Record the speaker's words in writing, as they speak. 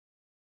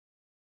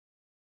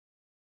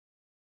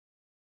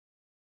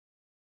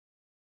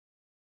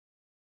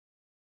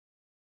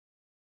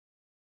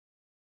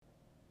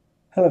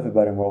Hello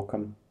everybody and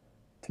welcome.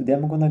 Today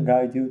I'm gonna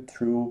guide you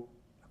through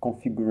a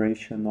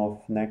configuration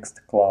of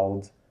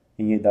Nextcloud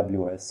in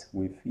AWS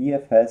with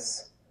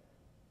EFS,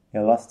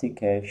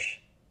 Elasticache,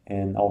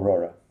 and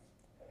Aurora.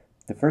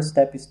 The first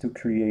step is to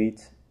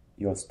create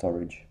your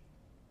storage.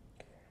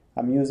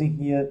 I'm using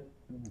here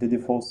the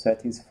default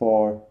settings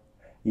for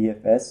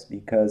EFS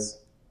because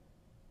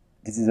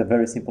this is a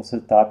very simple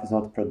setup, it's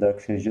not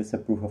production, it's just a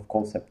proof of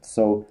concept.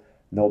 So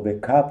no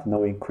backup, no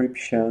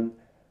encryption,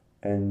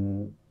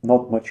 and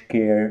not much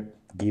care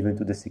given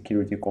to the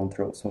security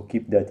control, so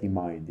keep that in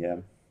mind.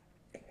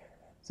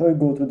 So we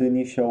go to the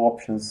initial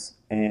options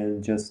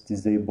and just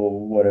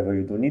disable whatever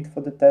you don't need for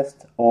the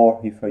test,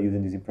 or if you're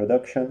using this in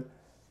production,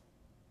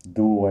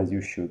 do as you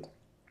should.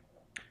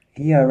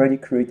 Here I already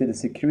created a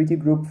security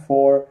group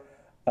for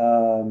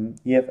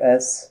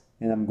EFS,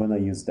 and I'm gonna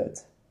use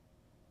that.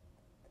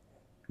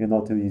 You're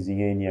not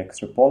using any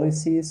extra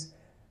policies,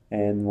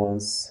 and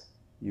once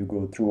you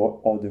go through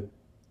all the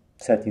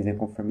settings and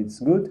confirm it's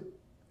good,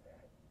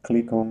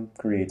 click on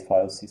Create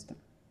File System.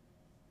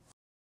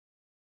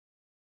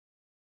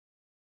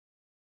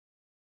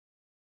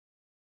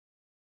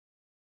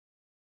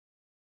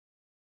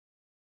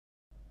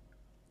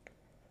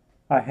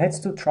 I had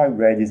to try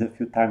Redis a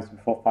few times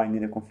before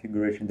finding a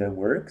configuration that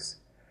works.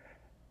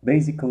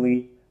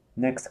 Basically,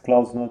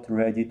 Nextcloud is not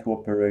ready to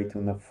operate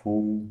on a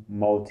full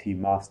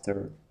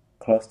multi-master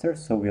cluster,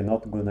 so we're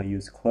not going to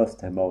use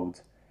cluster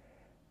mode.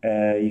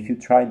 If you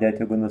try that,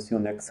 you're going to see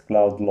on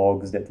Nextcloud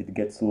logs that it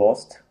gets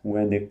lost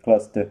when the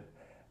cluster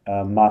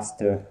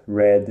master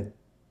head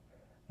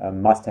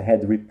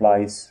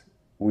replies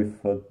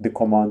with the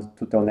command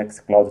to tell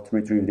Nextcloud to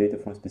retrieve data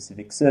from a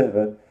specific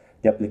server.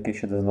 The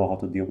application doesn't know how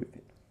to deal with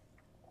it.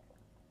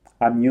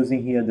 I'm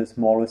using here the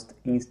smallest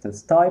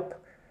instance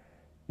type,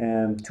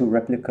 and 2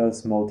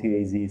 replicas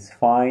multi-AZ is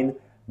fine,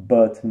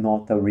 but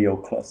not a real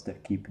cluster.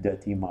 Keep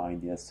that in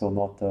mind, yes. So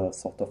not a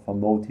sort of a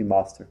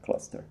multi-master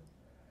cluster.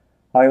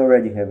 I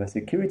already have a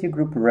security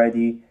group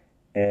ready,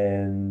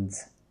 and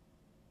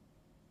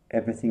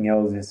everything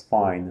else is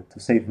fine. To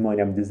save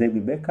money, I'm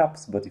disabling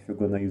backups, but if you're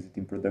gonna use it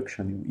in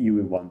production, you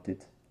will want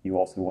it. You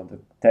also want to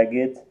tag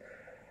it.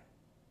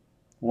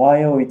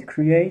 While it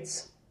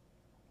creates,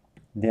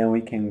 then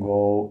we can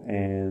go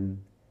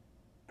and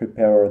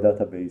prepare our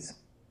database.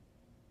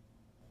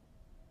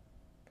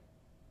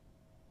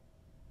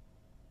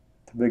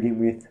 To begin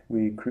with,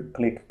 we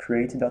click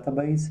Create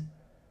Database.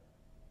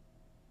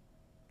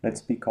 Let's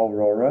pick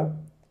Aurora,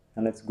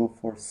 and let's go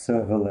for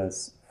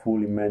serverless,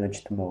 fully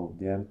managed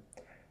mode. You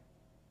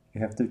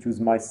have to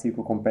choose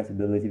MySQL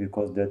compatibility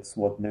because that's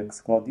what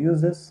Nextcloud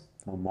uses.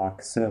 I'll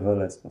mark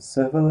serverless for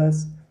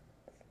serverless.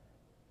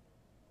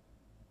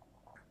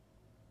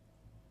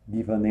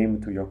 Give a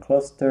name to your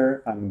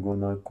cluster. I'm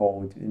gonna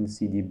call it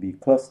NCDB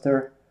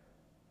cluster.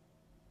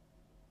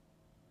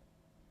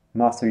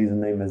 Master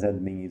username as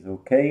admin is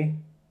okay.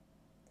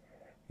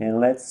 And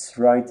let's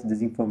write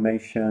this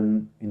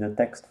information in a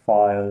text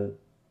file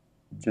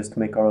just to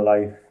make our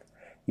life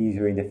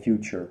easier in the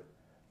future.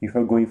 If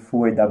you're going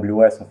through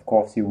AWS, of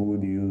course you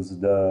would use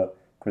the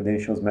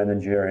credentials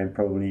manager and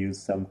probably use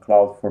some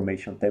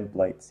CloudFormation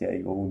templates.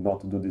 You would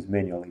not do this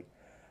manually.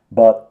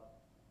 But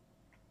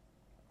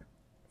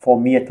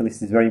for me, at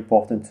least, it's very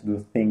important to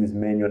do things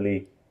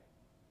manually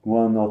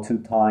 1 or 2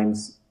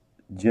 times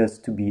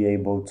just to be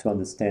able to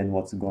understand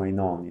what's going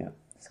on.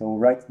 So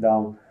write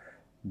down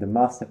the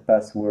master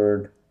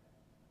password,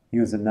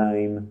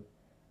 username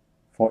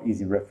for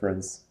easy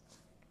reference.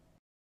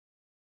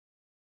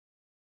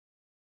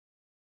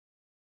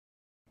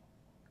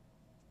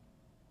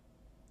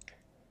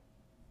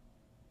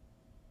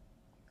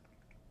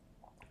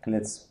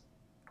 Let's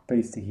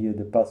paste here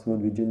the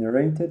password we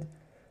generated.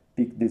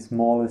 Pick the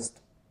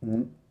smallest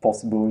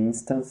possible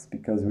instance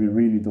because we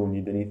really don't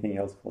need anything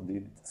else for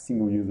the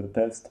single user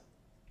test.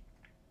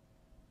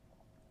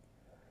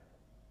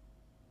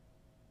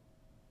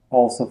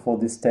 Also for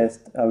this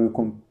test, I will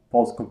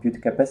compose compute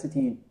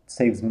capacity. It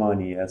saves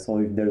money, so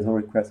if there's no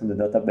request on the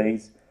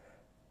database,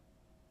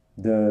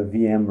 the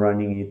VM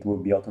running it will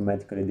be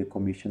automatically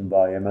decommissioned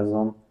by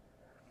Amazon.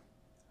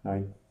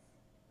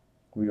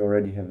 We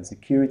already have a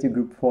security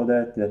group for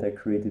that I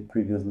created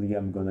previously.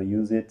 I'm gonna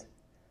use it.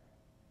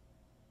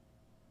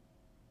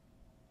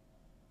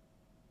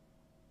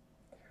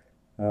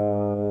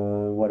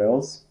 What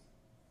else?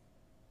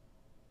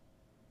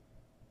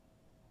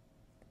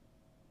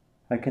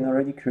 I can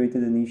already create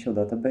an initial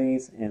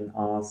database and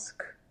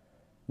ask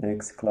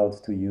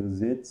Nextcloud to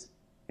use it,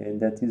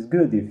 and that is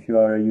good. If you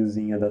are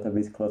using a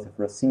database cluster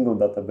for a single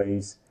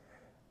database,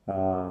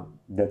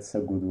 that's a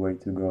good way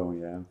to go,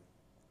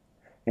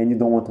 And you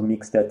don't want to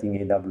mix that in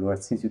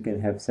AWS. Since you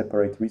can have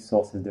separate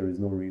resources, there is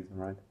no reason,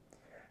 right?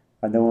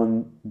 I don't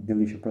want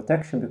deletion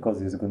protection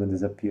because it's going to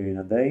disappear in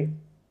a day.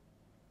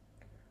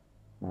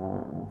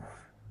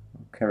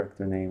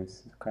 Character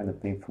names, kind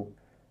of painful.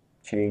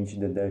 Change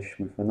the dash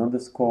with an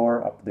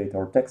underscore, update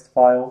our text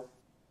file.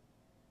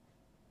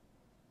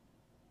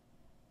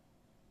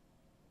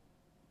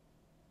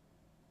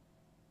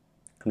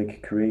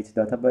 Click Create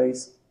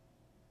Database.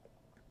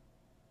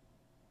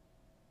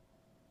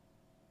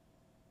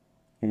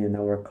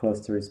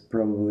 cluster is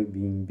probably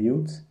being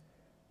built.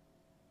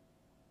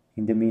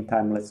 In the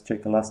meantime, let's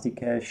check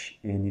Elasticache,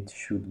 and it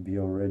should be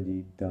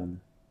already done.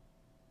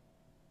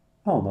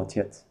 Oh, not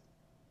yet.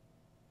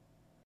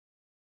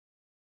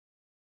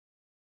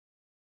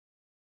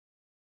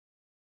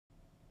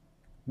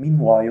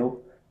 Meanwhile,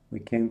 we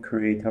can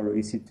create our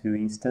EC2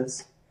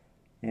 instance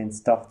and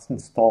start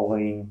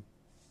installing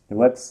the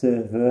web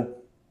server,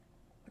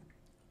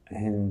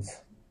 and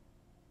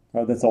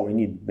well, that's all we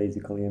need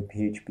basically in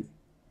PHP.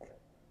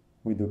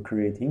 We do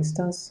create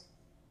instance,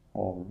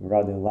 or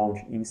rather launch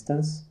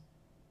instance.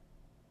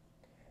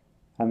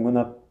 I'm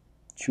gonna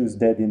choose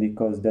Debian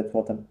because that's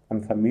what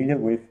I'm familiar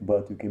with,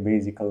 but you can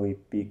basically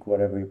pick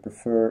whatever you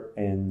prefer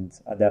and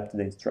adapt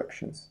the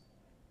instructions.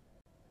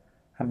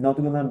 I'm not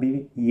gonna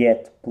be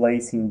yet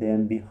placing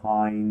them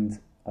behind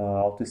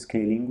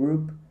auto-scaling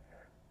group,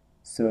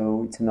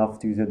 so it's enough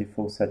to use the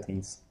default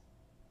settings.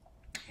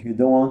 If you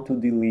don't want to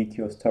delete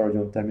your storage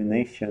on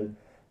termination,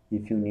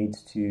 if you need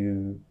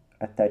to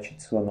attach it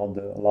to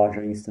another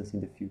larger instance in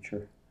the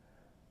future.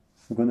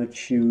 I'm going to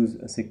choose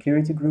a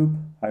security group.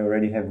 I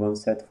already have one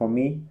set for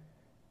me,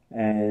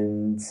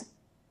 and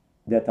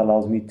that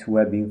allows me to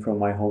web in from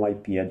my home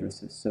IP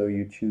addresses. So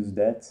you choose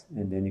that,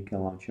 and then you can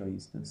launch your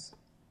instance.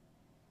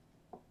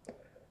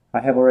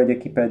 I have already a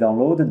keypad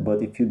downloaded,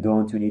 but if you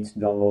don't, you need to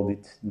download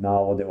it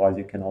now, otherwise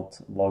you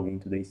cannot log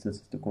into the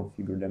instances to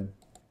configure them.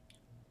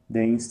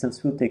 The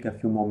instance will take a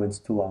few moments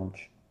to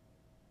launch.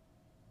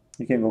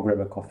 You can go grab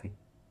a coffee.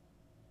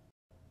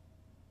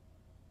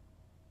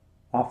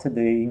 After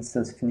the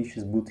instance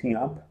finishes booting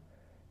up,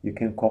 you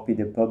can copy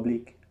the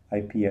public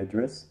IP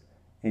address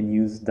and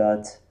use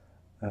that,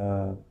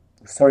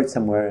 store it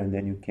somewhere, and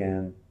then you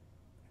can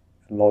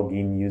log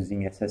in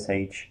using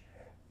SSH,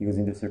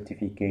 using the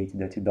certificate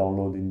that you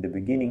downloaded in the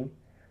beginning,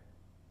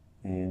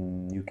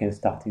 and you can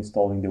start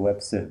installing the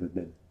web server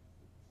then.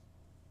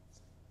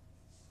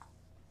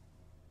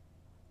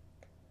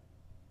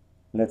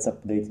 Let's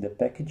update the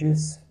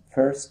packages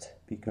first,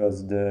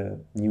 because the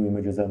new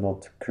images are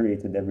not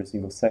created every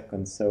single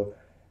second, so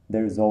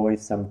there is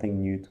always something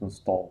new to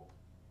install.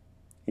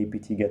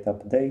 apt-get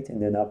update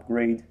and then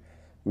upgrade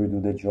will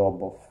do the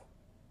job of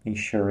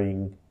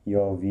ensuring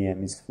your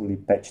VM is fully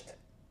patched.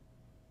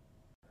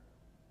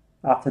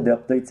 After the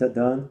updates are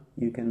done,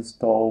 you can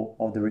install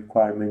all the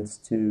requirements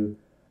to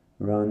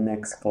run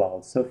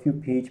Nextcloud. So a few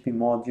PHP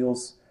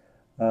modules,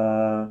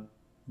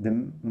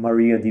 the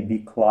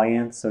MariaDB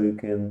client, so you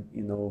can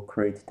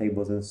create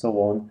tables and so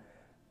on,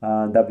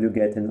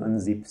 wget and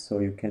unzip, so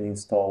you can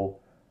install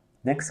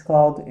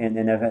Nextcloud, and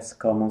EFS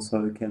common,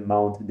 so you can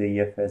mount the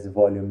EFS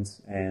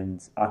volumes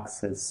and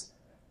access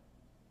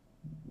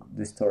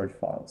the storage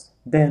files.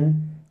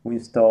 Then we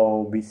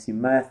install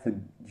BCMath,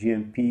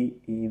 GMP,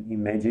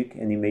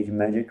 ImageMagick, and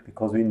ImageMagick,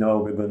 because we know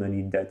we're going to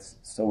need that,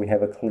 so we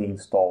have a clean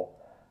install,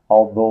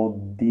 although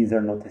these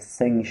are not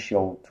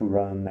essential to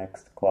run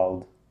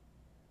Nextcloud.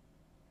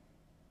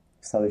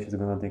 Installation is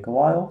going to take a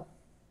while.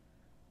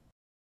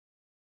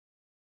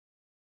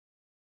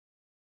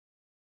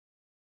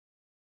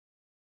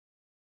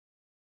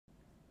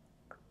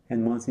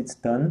 And once it's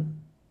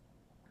done,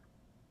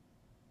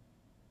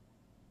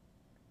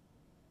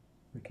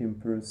 we can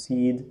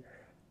proceed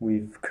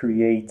with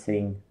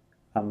creating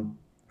a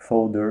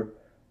folder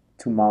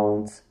to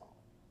mount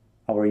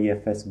our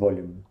EFS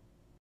volume.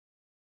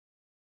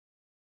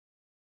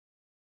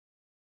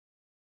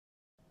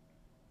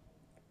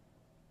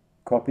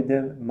 Copy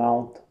the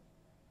mount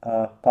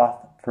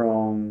path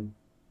from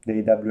the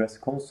AWS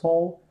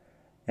console,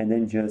 and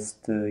then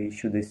just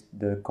issue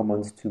the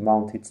command to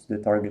mount it to the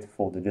target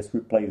folder. Just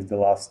replace the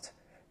last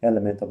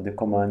element of the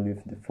command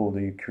with the folder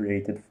you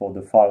created for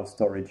the file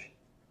storage.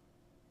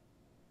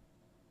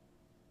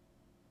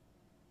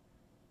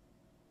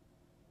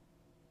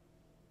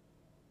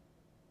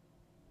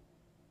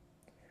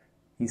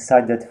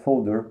 Inside that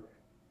folder,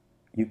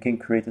 you can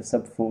create a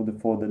subfolder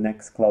for the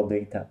Nextcloud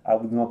data. I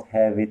would not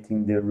have it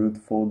in the root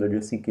folder,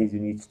 just in case you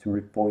need to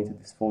repoint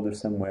this folder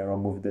somewhere or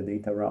move the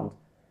data around.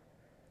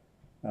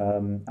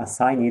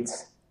 Assign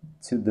it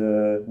to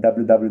the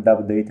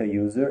www data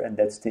user, and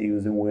that's the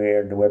user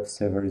where the web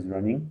server is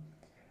running.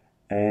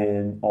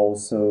 And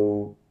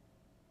also,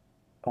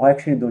 I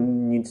actually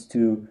don't need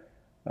to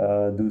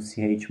do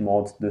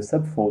chmod to the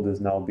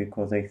subfolders now,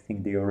 because I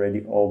think they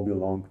already all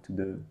belong to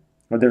the,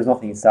 well, there's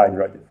nothing inside,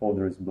 right? The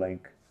folder is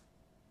blank.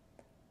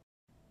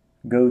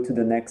 Go to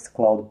the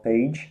Nextcloud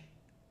page,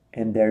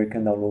 and there you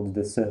can download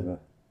the server.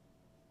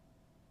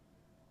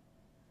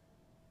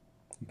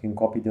 You can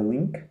copy the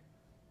link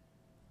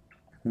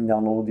and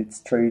download it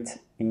straight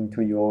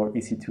into your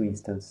EC2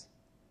 instance.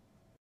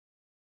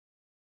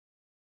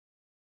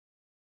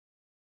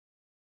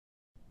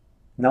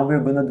 Now we're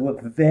going to do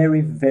a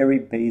very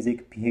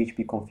basic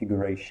PHP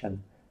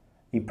configuration.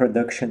 In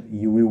production,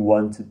 you will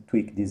want to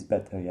tweak this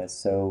better, yes?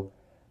 So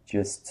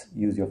just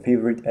use your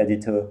favorite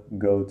editor,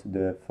 go to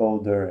the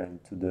folder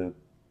and to the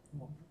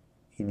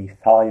ini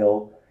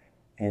file,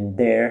 and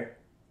there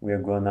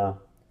we're gonna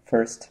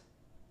first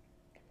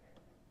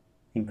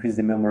increase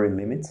the memory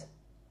limit.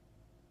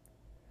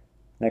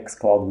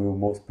 Nextcloud will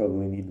most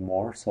probably need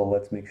more, so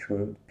let's make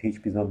sure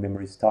PHP is not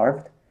memory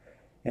starved.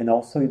 And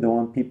also you don't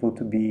want people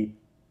to be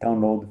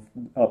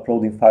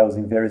uploading files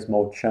in very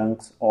small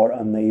chunks or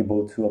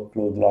unable to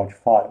upload large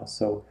files.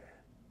 So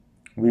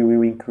we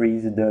will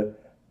increase the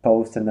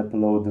post and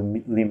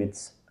upload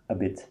limits a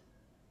bit.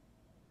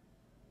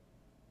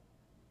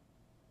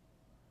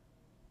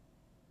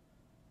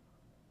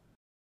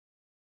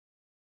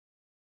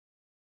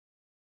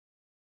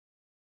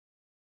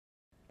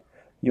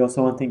 You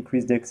also want to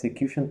increase the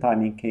execution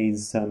time in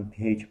case some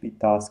PHP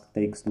task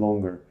takes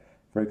longer.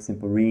 For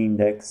example,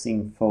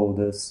 reindexing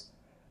folders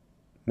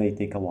may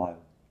take a while.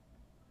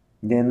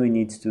 Then we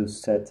need to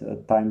set a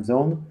time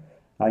zone.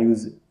 I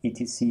use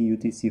etc,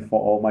 UTC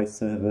for all my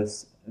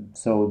servers,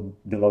 so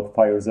the log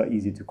files are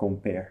easy to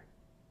compare.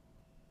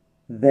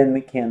 Then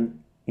we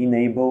can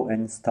enable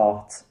and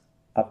start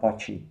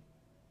Apache.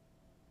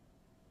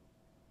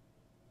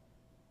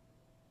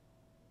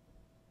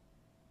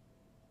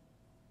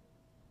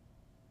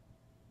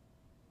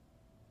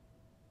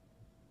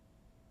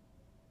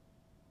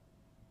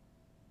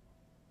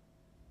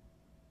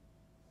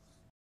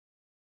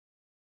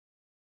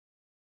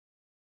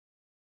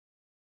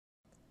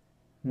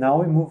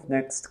 Now we move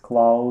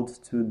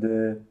Nextcloud to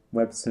the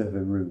web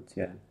server root.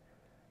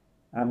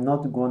 I'm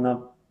not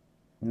gonna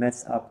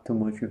mess up too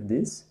much with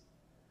this.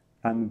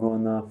 I'm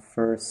gonna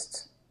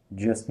first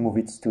just move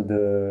it to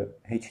the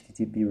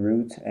HTTP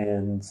root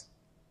and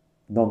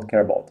don't care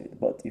about it.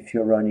 But if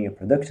you're running a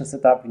production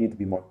setup, you need to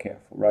be more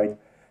careful, right?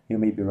 You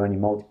may be running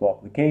multiple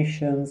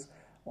applications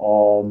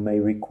or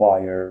may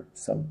require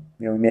some,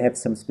 you may have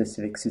some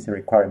specific system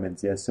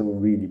requirements there, so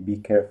really be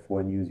careful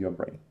and use your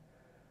brain.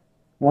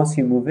 Once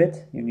you move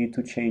it, you need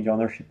to change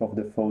ownership of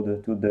the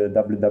folder to the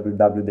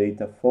www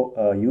data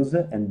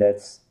user, and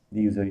that's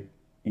the user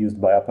used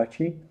by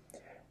Apache.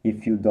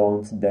 If you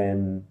don't,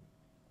 then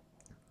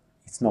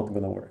it's not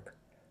going to work.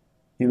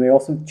 You may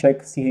also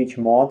check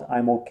chmod.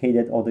 I'm okay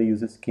that other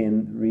users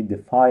can read the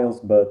files,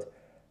 but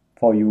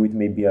for you it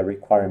may be a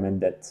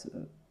requirement that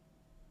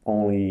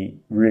only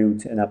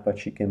root and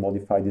Apache can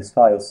modify these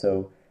files.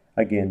 So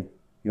again,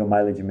 your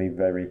mileage may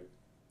vary.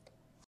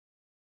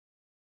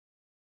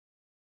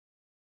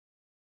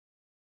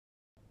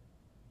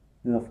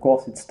 And of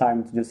course, it's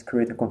time to just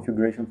create a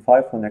configuration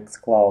file for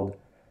Nextcloud.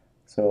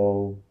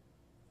 So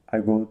I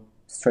go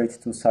straight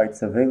to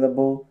sites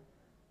available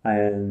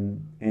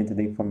and enter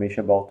the information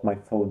about my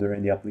folder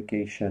and the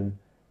application.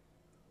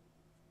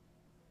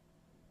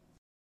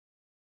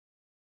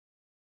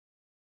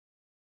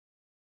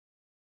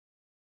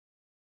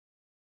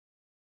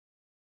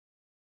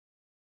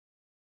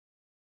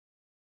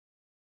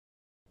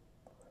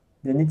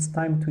 Then it's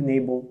time to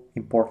enable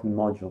important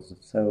modules.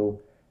 So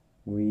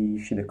we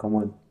issue the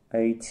command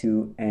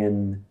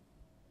a2n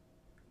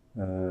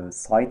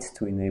site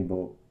to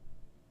enable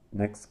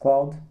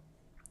Nextcloud.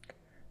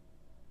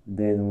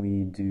 Then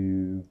we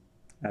do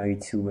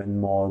a2n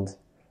mod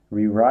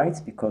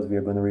rewrite because we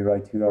are going to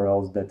rewrite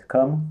URLs that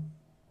come.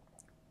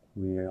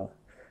 We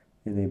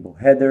enable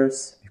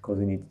headers because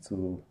we need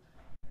to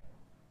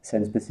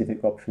send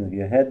specific options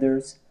via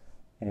headers,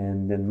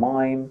 and then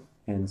mime,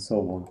 and so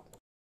on.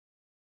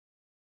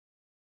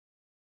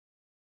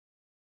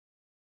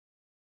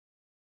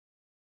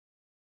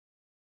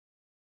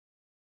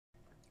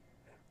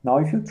 Now,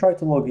 if you try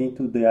to log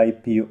into the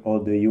IP or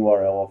the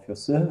URL of your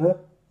server,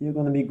 you're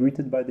going to be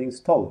greeted by the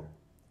installer.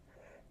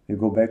 We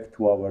go back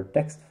to our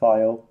text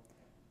file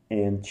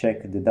and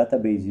check the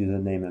database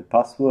username and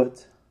password.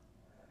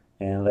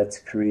 And let's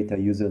create a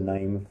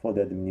username for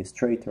the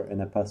administrator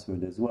and a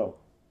password as well.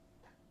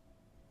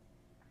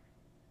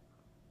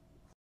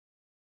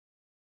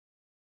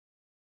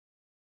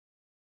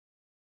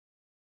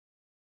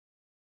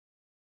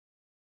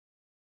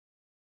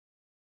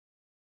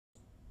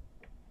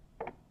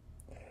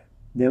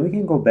 Then we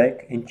can go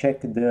back and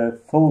check the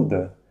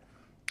folder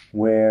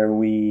where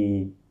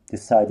we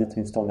decided to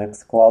install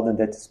Nextcloud, and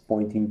that is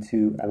pointing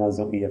to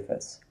Amazon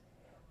EFS.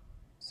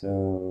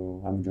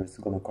 So I'm just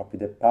going to copy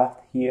the path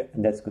here,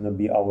 and that's going to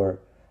be our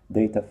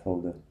data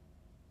folder.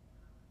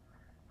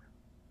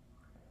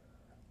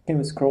 Then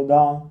we scroll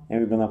down and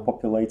we're going to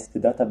populate the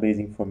database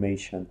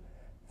information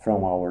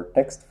from our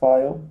text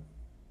file.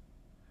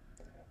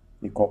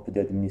 We copy the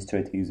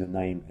administrator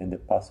username and the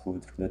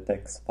password from the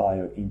text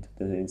file into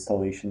the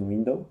installation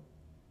window.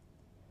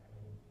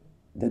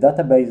 The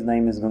database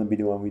name is going to be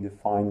the one we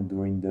defined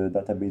during the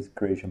database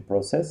creation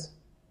process.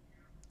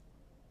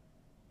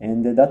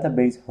 And the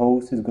database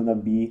host is going to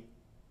be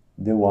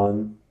the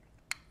one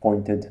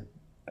pointed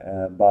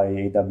by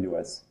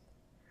AWS.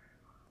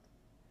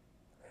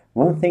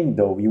 One thing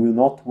though, you will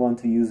not want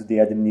to use the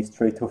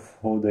administrator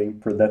folder in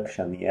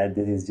production. That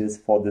is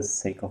just for the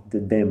sake of the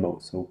demo,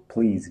 so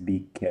please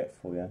be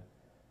careful.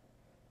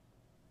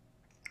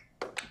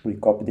 We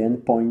copy the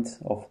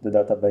endpoint of the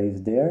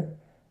database there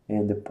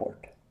and the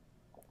port.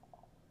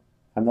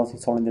 I'm not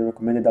installing the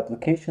recommended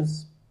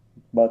applications,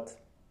 but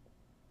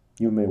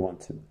you may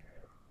want to.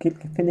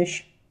 Click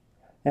finish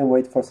and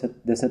wait for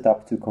the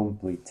setup to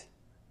complete.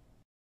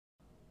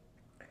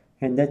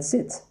 And that's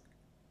it.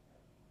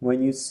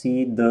 When you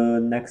see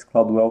the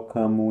Nextcloud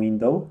welcome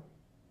window,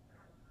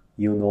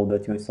 you know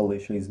that your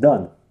installation is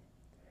done.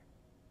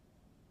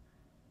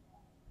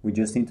 We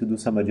just need to do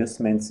some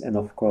adjustments and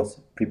of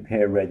course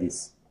prepare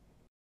Redis.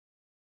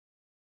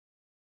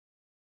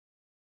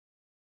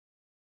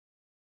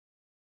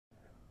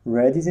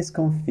 Redis is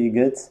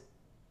configured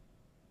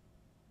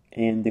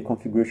in the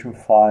configuration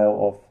file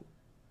of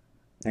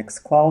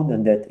Nextcloud,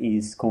 and that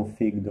is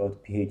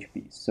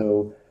config.php.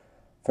 So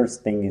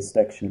first thing is to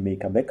actually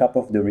make a backup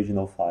of the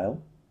original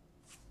file.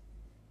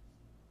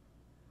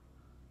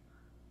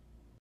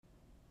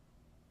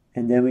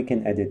 And then we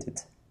can edit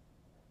it.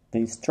 The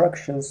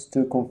instructions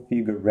to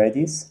configure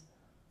Redis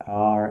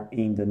are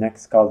in the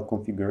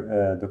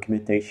Nextcloud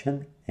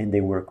documentation, and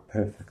they work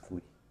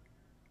perfectly.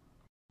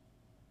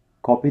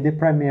 Copy the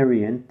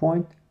primary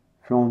endpoint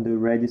from the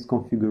Redis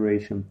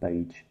configuration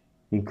page,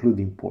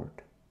 including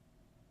port.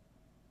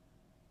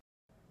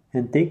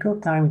 And take your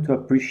time to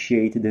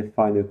appreciate the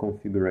final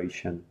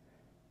configuration.